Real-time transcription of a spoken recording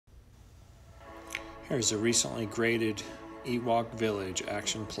Here's a recently graded Ewok Village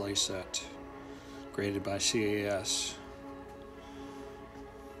action playset, graded by CAS.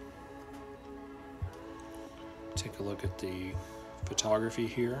 Take a look at the photography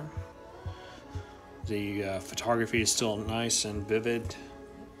here. The photography is still nice and vivid.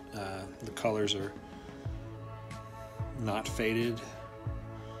 The colors are not faded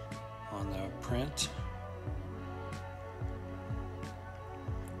on the print.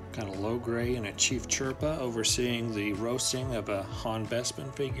 Got a low gray and a Chief Chirpa overseeing the roasting of a Han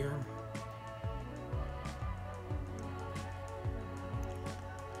Bespin figure.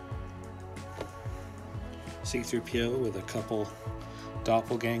 C-3PO with a couple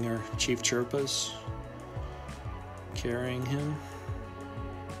doppelganger Chief Chirpas carrying him.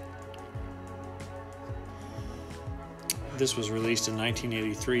 This was released in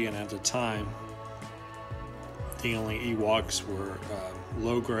 1983, and at the time the only Ewoks were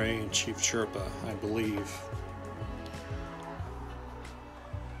Low Gray and Chief Chirpa, I believe.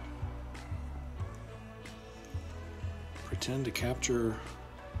 Pretend to capture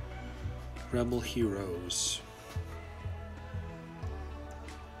rebel heroes.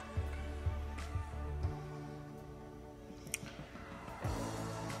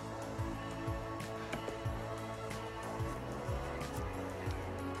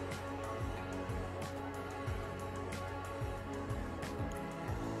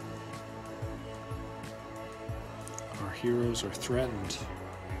 Our heroes are threatened.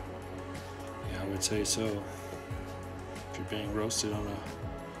 Yeah, I would say so. If you're being roasted on a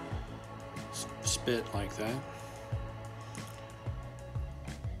spit like that.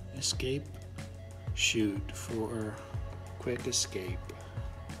 Escape, shoot for quick escape.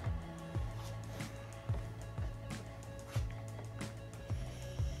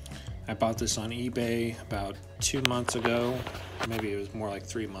 I bought this on eBay about 2 months ago. Maybe it was more like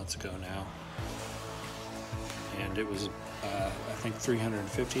 3 months ago now. And it was, I think,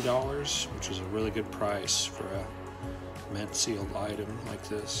 $350, which was a really good price for a mint sealed item like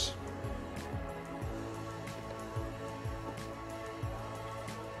this.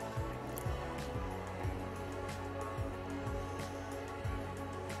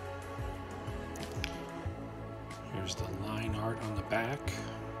 Here's the line art on the back.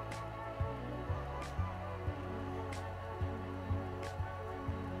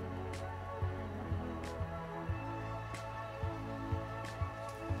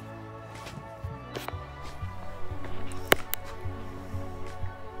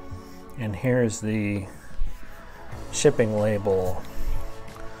 And here's the shipping label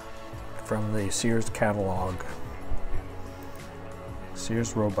from the Sears catalog.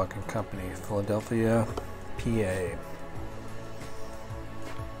 Sears Roebuck and Company, Philadelphia, PA.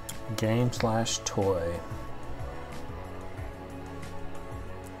 Game/toy.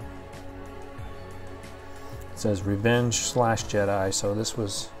 It says Revenge/Jedi, so this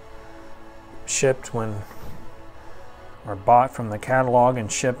was shipped when, or bought from the catalog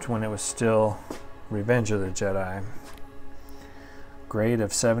and shipped when it was still Revenge of the Jedi. Grade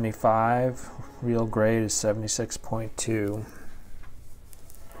of 75, real grade is 76.2.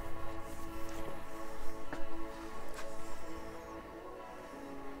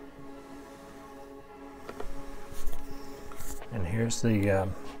 And here's the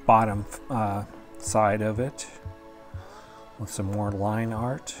bottom side of it with some more line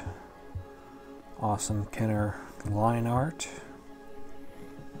art. Awesome Kenner line art.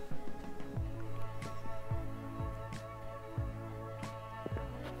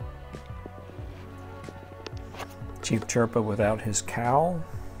 Chief Chirpa without his cowl,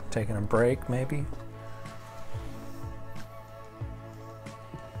 taking a break maybe.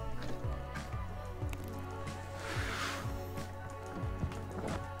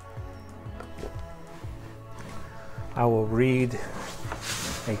 I will read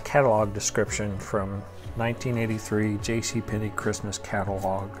a catalog description from 1983 JCPenney Christmas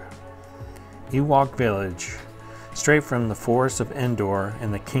catalog. Ewok Village, straight from the forest of Endor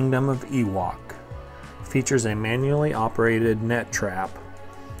in the kingdom of Ewok, features a manually operated net trap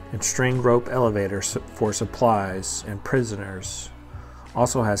and string rope elevator for supplies and prisoners.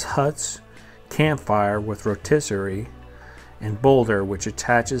 Also has huts, campfire with rotisserie, and boulder which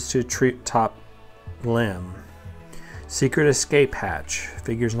attaches to treetop limb. Secret escape hatch,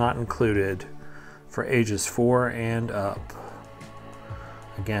 figures not included, for ages 4 and up.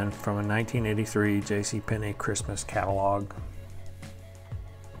 Again, from a 1983 JCPenney Christmas catalog.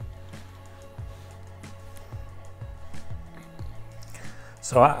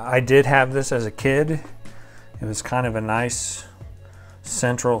 So I did have this as a kid. It was kind of a nice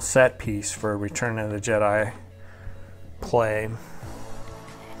central set piece for Return of the Jedi play.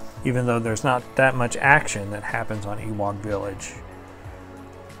 even though there's not that much action that happens on Ewok Village,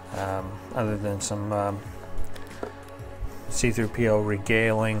 other than some C-3PO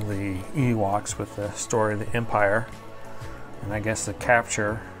regaling the Ewoks with the story of the Empire, and I guess the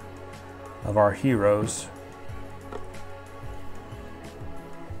capture of our heroes.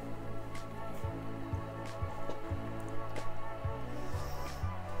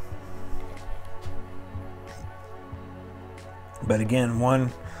 But again,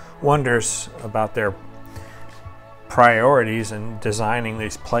 one wonders about their priorities in designing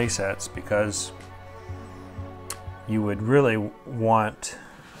these playsets, because you would really want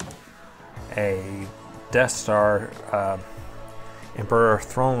a Death Star Emperor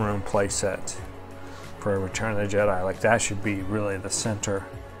Throne Room playset for Return of the Jedi. Like, that should be really the center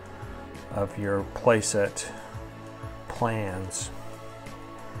of your playset plans.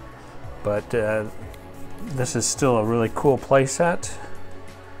 But this is still a really cool playset,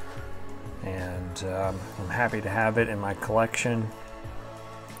 and I'm happy to have it in my collection.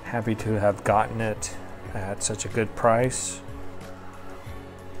 Happy to have gotten it at such a good price.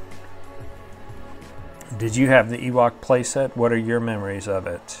 Did you have the Ewok playset? What are your memories of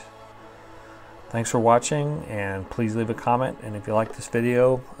it? Thanks for watching, and please leave a comment, and if you like this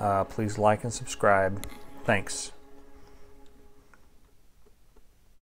video, please like and subscribe. Thanks.